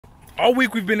All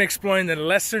week we've been exploring the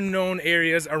lesser known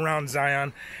areas around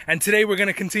Zion, and today we're going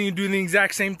to continue doing the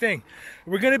exact same thing.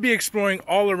 We're going to be exploring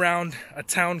all around a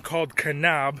town called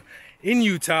Kanab in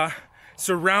Utah,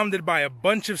 surrounded by a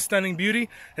bunch of stunning beauty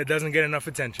that doesn't get enough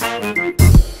attention.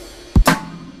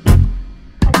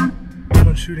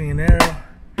 Someone shooting an arrow.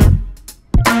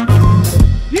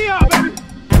 Yeah, baby!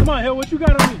 Come on, Hill, what you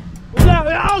got on me? What's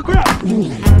that? Oh,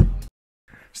 crap!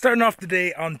 Starting off the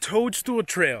day on Toadstool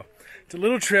Trail. It's a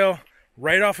little trail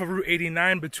right off of Route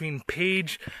 89 between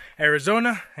Page,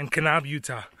 Arizona and Kanab,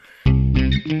 Utah.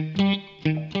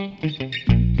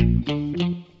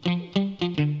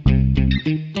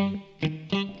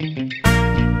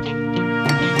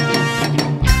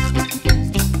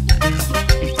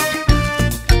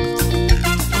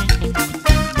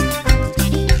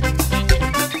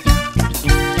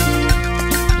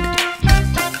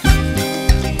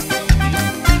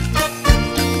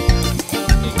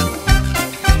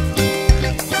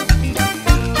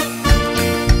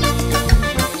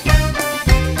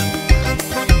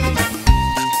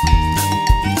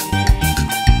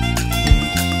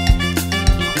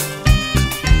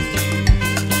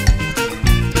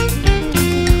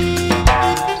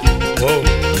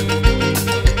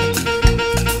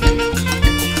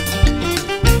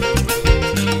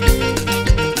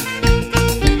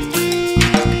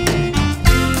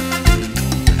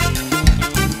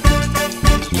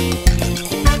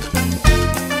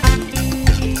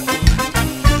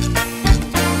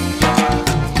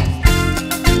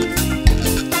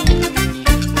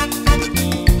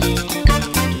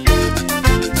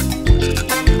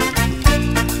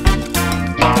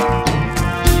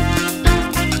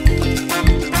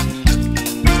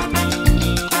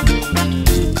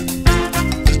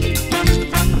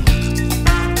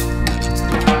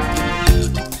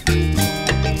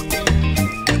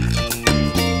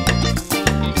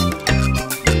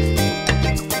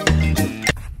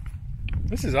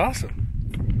 This is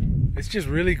awesome. It's just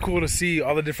really cool to see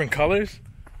all the different colors.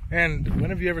 And when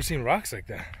have you ever seen rocks like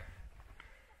that?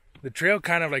 The trail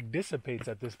kind of like dissipates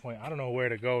at this point. I don't know where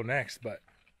to go next, but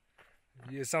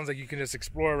it sounds like you can just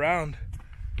explore around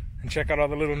and check out all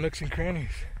the little nooks and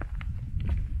crannies.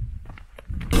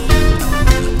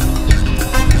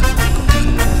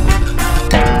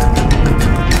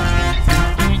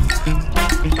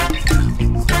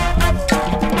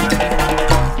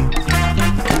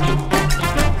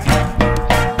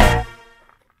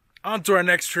 On to our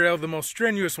next trail, the most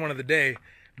strenuous one of the day,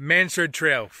 Mansard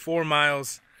Trail, 4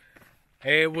 miles.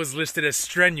 It was listed as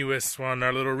strenuous on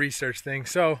our little research thing,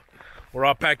 so we're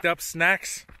all packed up,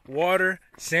 snacks, water,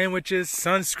 sandwiches,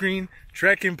 sunscreen,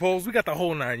 trekking poles. We got the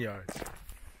whole 9 yards.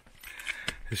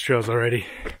 This trail's already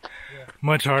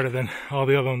much harder than all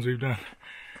the other ones we've done.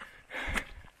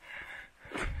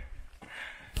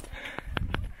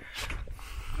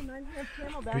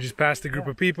 We just passed a group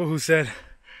of people who said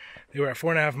they were at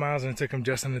 4.5 miles and it took them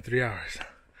just under 3 hours.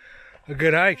 A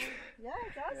good hike. Yeah,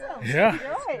 it's awesome. Yeah.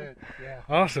 Enjoy. Yeah.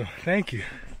 Awesome. Thank you.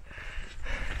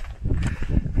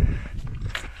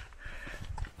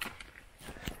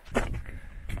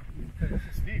 This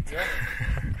is steep, yeah?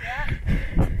 Yeah.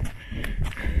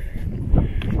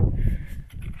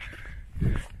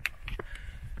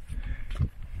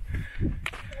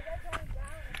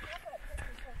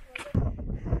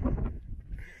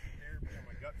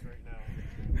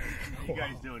 What are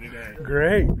you guys doing today?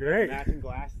 Great, great. Matching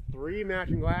glass, 3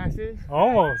 matching glasses.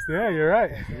 Almost. Yeah, you're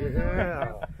right.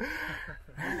 Yeah.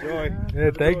 Enjoy.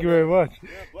 Yeah, thank you very much.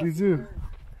 You too.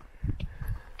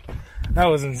 That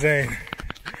was insane.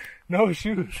 No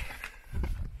shoes.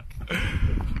 I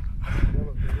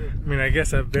mean, I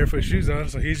guess I have barefoot shoes on,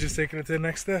 so he's just taking it to the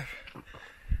next step.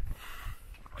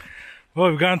 Well,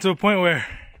 we've gotten to a point where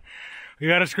we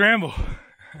gotta scramble.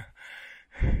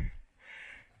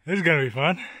 This is gonna be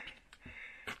fun.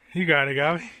 You got it,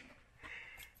 Gabby.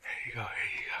 There you go, there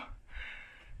you go.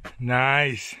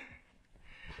 Nice.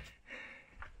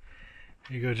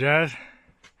 Here you go, Jazz.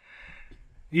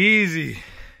 Easy.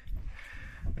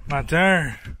 My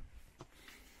turn.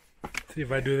 Let's see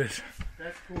if I do this.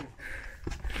 That's cool.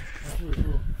 That's really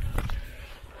cool.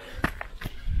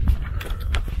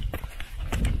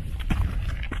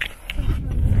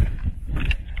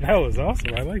 That was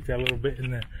awesome. I like that little bit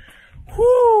in there.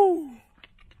 Whoo!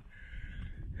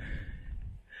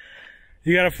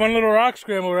 You got a fun little rock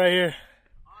scramble right here.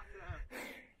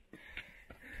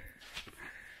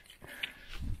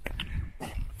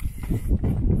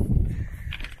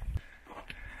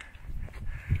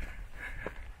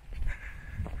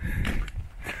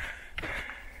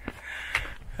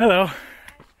 Hello.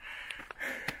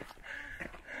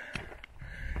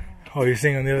 Oh, you're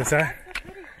sitting on the other side?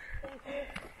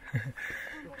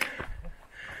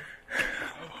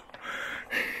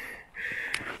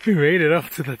 We made it up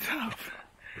to the top.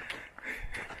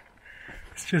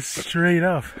 It's just straight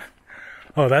up.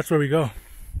 Oh, that's where we go.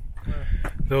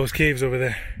 Those caves over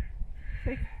there.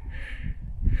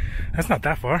 That's not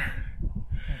that far.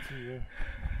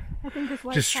 I think this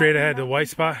white Just straight spot ahead, the is white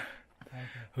spot.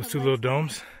 Those two little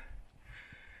domes.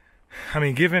 I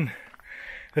mean, given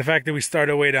the fact that we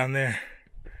started way down there,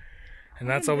 and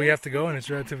that's all we have to go, and it's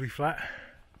relatively flat.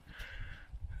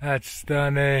 That's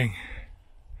stunning.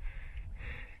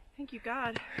 Thank you,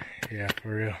 God. Yeah,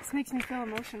 for real. This makes me feel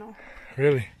emotional.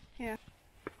 Really? Yeah.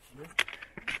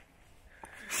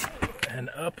 And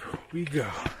up we go.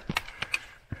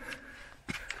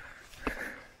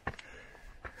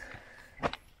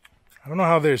 I don't know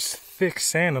how there's thick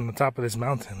sand on the top of this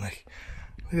mountain. Like,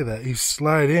 look at that. You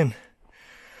slide in.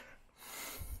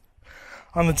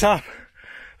 On the top.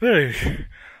 Literally.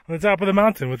 On the top of the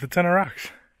mountain with a ton of rocks.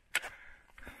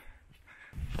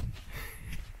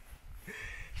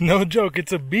 No joke,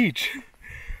 it's a beach.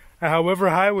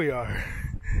 However high we are.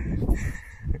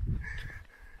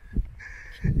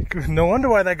 No wonder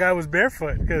why that guy was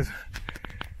barefoot, because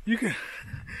you're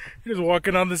just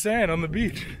walking on the sand on the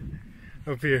beach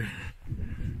up here.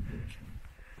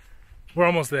 We're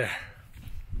almost there,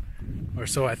 or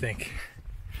so I think.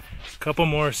 A couple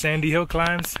more sandy hill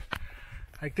climbs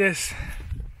like this,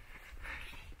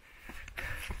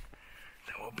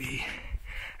 then we'll be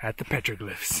at the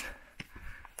Petroglyphs.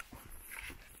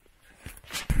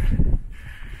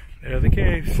 There are the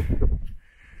caves.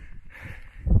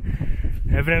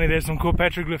 Evidently there's some cool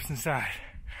petroglyphs inside.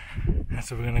 That's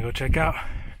what we're gonna go check out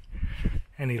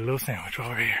and eat a little sandwich while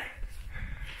we're here.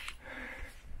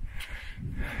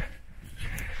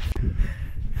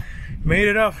 Made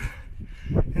it up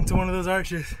into one of those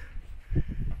arches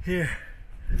here.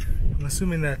 I'm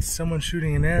assuming that's someone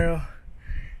shooting an arrow.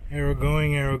 Arrow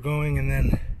going, and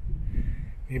then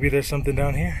maybe there's something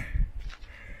down here.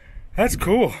 That's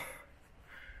cool.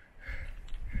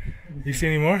 You see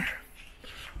any more?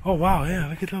 Oh wow, yeah,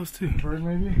 look at those two. Bird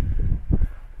maybe?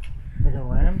 Like a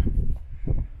ram?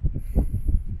 Oh,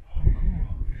 cool.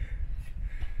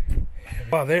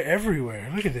 Wow, they're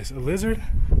everywhere. Look at this. A lizard,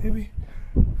 maybe?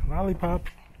 A lollipop.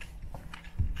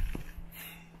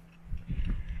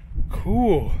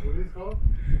 Cool. What is it called?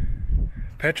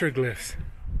 Petroglyphs.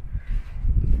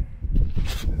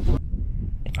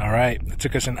 Alright, it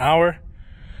took us an hour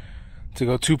to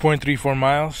go 2.34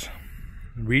 miles,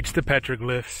 reach the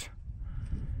Petroglyphs,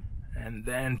 and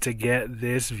then to get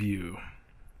this view.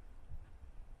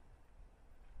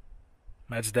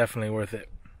 That's definitely worth it.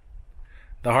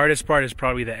 The hardest part is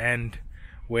probably the end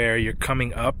where you're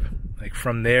coming up. Like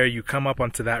from there, you come up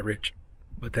onto that ridge.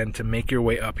 But then to make your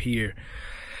way up here,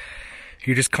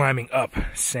 you're just climbing up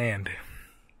sand.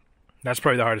 That's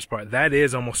probably the hardest part. That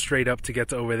is almost straight up to get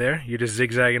to over there. You're just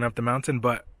zigzagging up the mountain,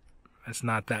 but it's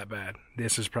not that bad.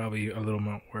 This is probably a little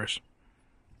more worse.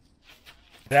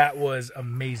 That was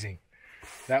amazing.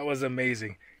 That was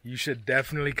amazing. You should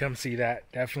definitely come see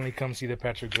that. Definitely come see the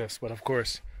Petroglyphs. But of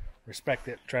course, respect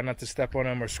it. Try not to step on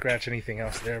them or scratch anything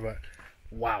else there. But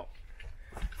wow.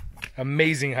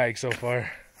 Amazing hike so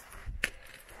far.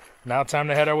 Now time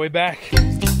to head our way back.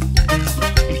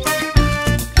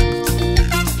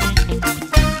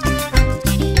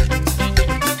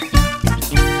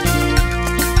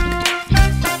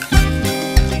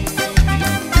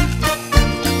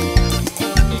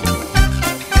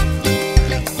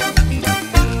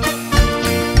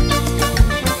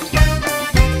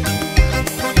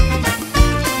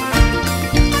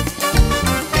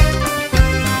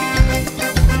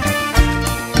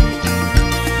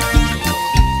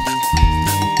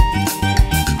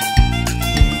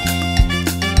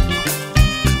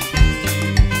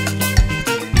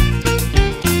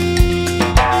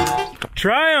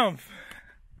 Triumph!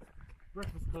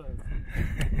 Breakfast Club.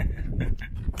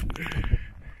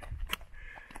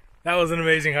 That was an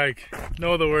amazing hike.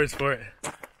 No other words for it.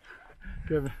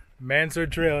 Good.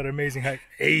 Mansard Trail, an amazing hike.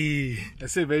 Hey!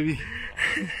 That's it, baby.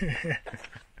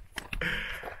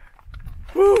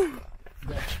 Woo!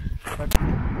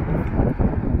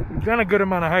 We've done a good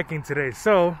amount of hiking today,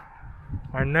 so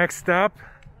our next stop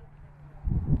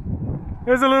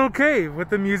is a little cave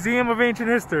with the Museum of Ancient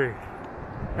History.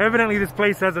 Evidently this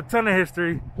place has a ton of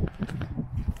history,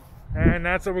 and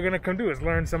that's what we're gonna come do, is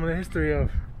learn some of the history of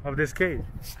this cave.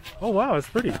 Oh wow, it's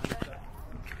pretty.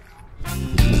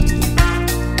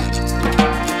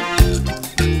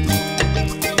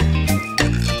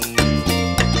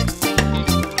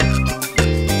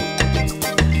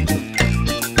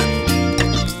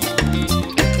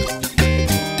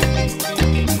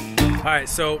 Alright,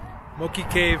 so Moki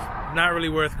Cave, not really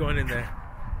worth going in there.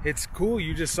 It's cool,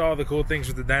 you just saw the cool things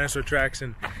with the dinosaur tracks,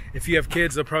 and if you have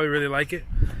kids, they'll probably really like it.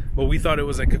 But we thought it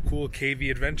was like a cool cavey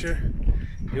adventure.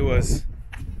 It was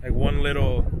like one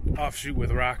little offshoot with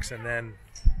rocks and then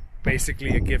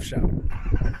basically a gift shop.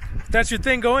 If that's your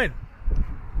thing, go in.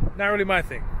 Not really my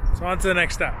thing. So on to the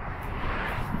next stop.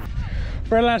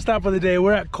 For our last stop of the day,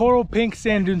 we're at Coral Pink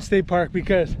Sand Dune State Park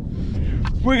because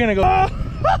we're gonna go.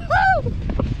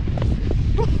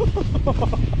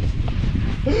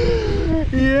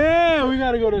 Yeah, we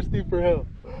gotta go to a steeper hill.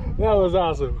 That was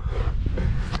awesome.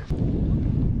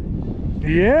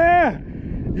 Yeah,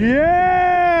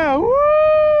 yeah,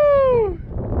 woo!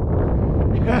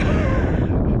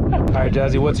 All right,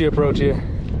 Jazzy, what's your approach here?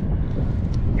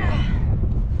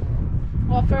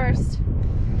 Well, first,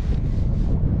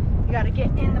 you gotta get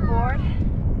in the board.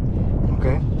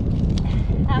 Okay.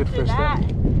 After that,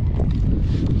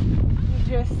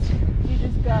 you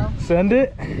just go. Send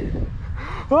it.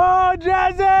 Oh,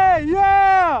 Jazzy!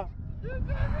 Yeah!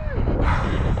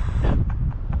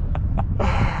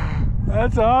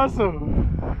 That's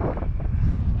awesome.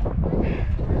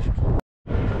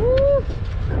 Woo.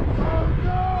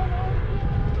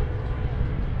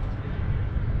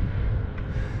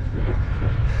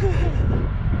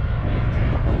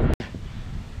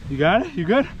 You got it? You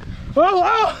good? Oh,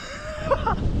 oh!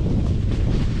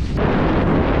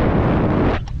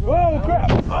 Whoa,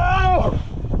 crap! Oh!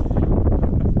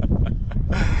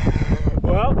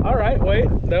 Well, all right, wait.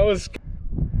 That was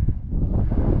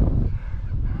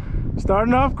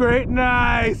starting off great.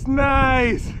 Nice,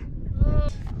 nice.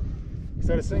 He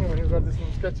started singing when he was about this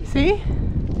little sketchy. See?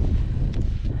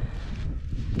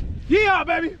 Yeah,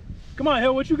 baby. Come on,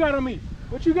 Hill. What you got on me?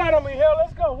 What you got on me, Hill?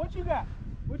 Let's go. What you got?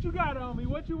 What you got on me?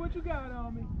 What you got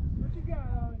on me? What you got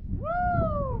on me?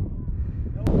 Woo!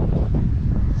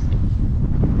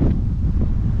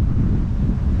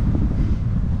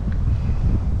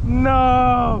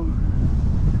 No!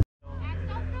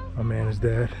 My man is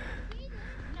dead.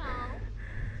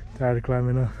 Tired of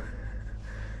climbing up.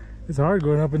 It's hard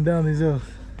going up and down these hills.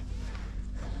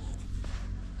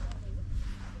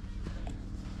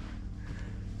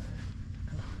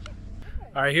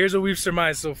 Alright, here's what we've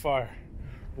surmised so far.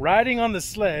 Riding on the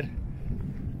sled,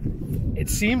 it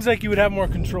seems like you would have more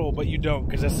control, but you don't,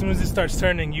 because as soon as it starts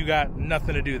turning, you got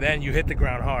nothing to do. Then you hit the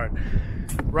ground hard.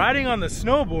 Riding on the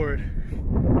snowboard,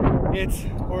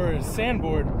 or a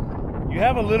sandboard, you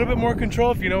have a little bit more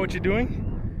control if you know what you're doing,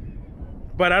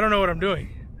 but I don't know what I'm doing.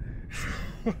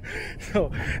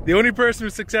 So the only person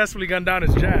who's successfully gone down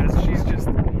is Jazz. She's just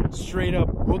straight up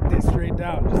booked it straight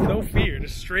down, just no fear,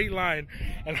 just straight line,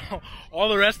 and all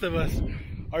the rest of us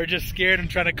are just scared and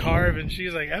trying to carve, and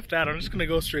she's like, F that, I'm just gonna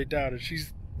go straight down, and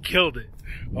she's killed it.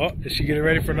 Oh, is she getting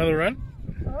ready for another run?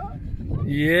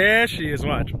 Yeah, she is.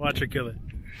 Watch her kill it.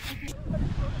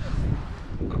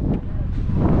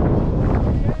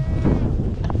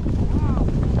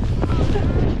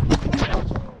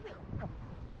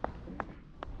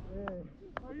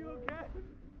 Are you okay?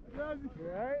 You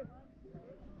alright?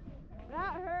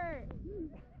 That hurt.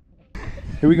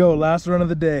 Here we go, last run of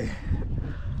the day.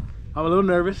 I'm a little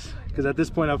nervous because at this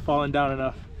point I've fallen down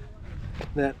enough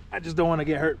that I just don't want to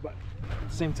get hurt, but at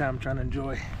the same time I'm trying to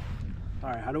enjoy. All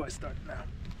right, how do I start now?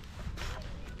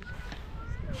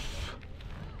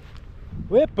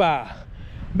 Whippa,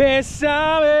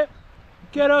 besame,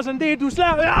 quiero sentir tus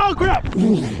labios. Oh crap!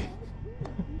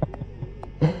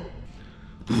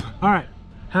 All right,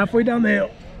 halfway down the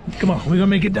hill. Come on, we're gonna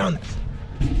make it down this.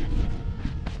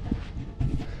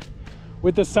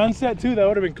 With the sunset too, that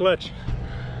would have been clutch.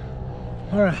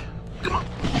 All right, come on.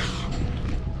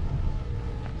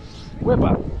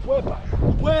 Whippa, whippa,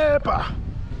 whippa.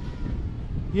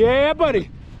 Yeah, buddy.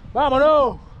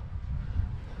 Vámonos.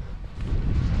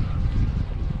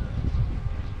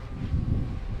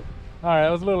 All right,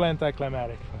 that was a little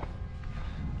anticlimactic.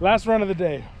 Last run of the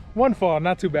day. One fall,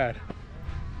 not too bad.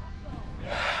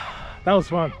 That was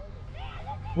fun.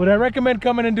 Would I recommend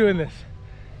coming and doing this?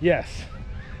 Yes.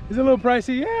 Is it a little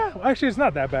pricey? Yeah, actually it's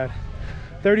not that bad.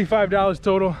 $35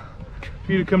 total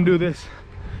for you to come do this.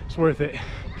 It's worth it,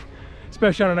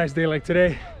 especially on a nice day like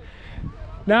today.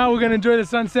 Now we're gonna enjoy the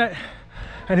sunset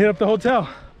and hit up the hotel.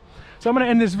 So I'm gonna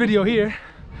end this video here.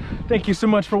 Thank you so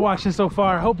much for watching so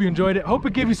far. I hope you enjoyed it. Hope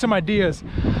it gave you some ideas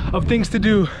of things to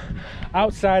do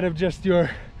outside of just your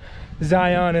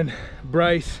Zion and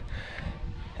Bryce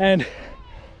and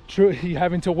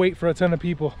having to wait for a ton of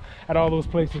people at all those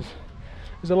places.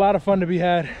 There's a lot of fun to be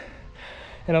had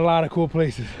and a lot of cool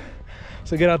places.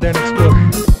 So get out there and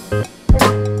explore.